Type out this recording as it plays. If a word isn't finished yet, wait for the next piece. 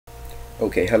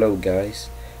Okay, hello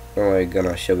guys. Now I'm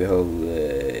gonna show you how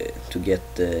to get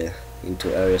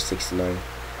into Area 69.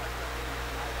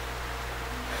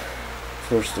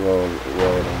 First of all,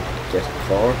 we're gonna get a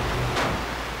car.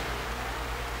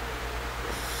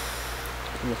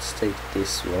 Let's take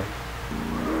this one.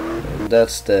 And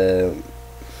that's the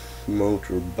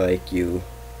motorbike you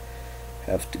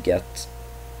have to get.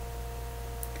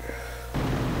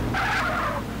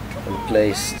 And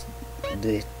place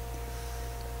it.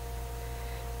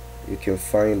 You can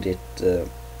find it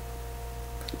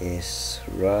is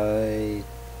right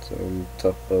on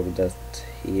top of that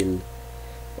hill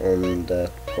on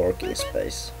that parking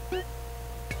space.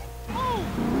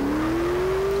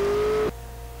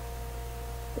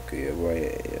 Okay,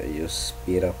 why I just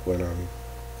speed up when I'm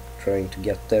trying to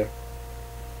get there.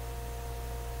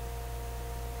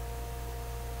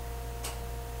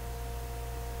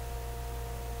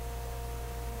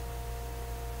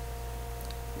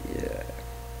 Yeah.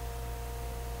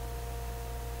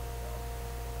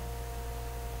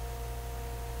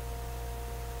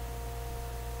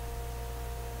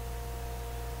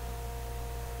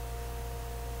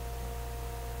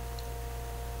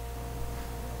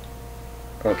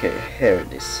 Okay, here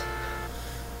it is.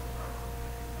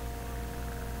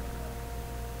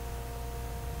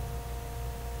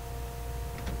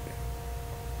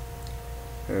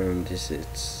 And this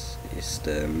is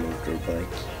the motorbike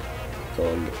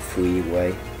called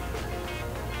Freeway.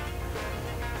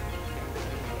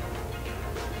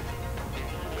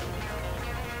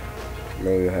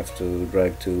 Now you have to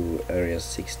drive to area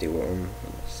 61,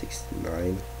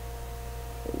 69,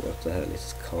 or what the hell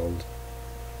it's called.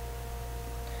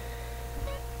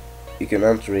 You can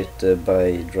enter it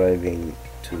by driving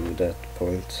to that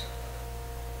point.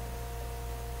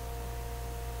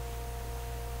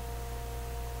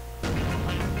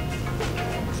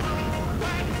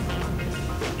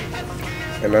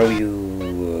 And now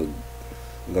you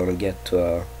gonna get to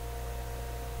a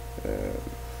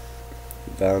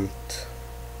vent.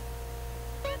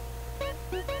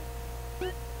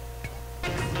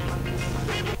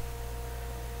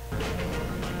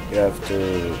 You have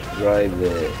to drive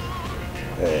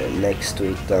next to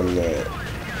it and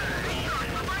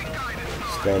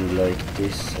stand like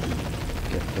this and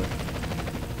get that.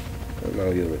 And now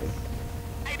you're ready.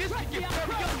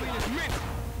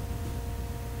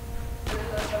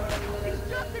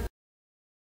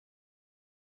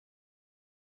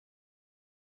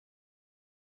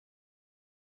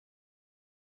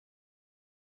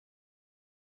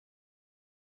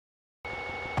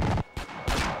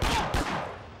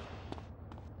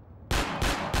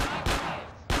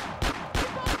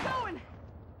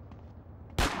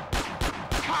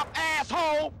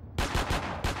 Asshole!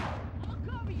 I'll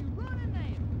cover you, running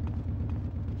there.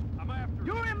 I'm after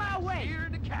you. You're in my way. Here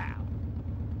the cow.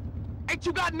 Ain't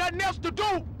you got nothing else to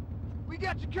do? We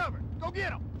got you covered. Go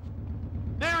get him.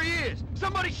 There he is.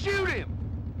 Somebody shoot him.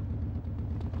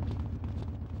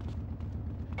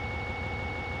 Get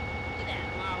out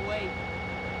of my way.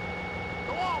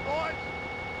 Go on, boys.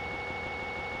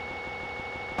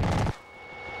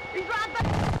 He's right there.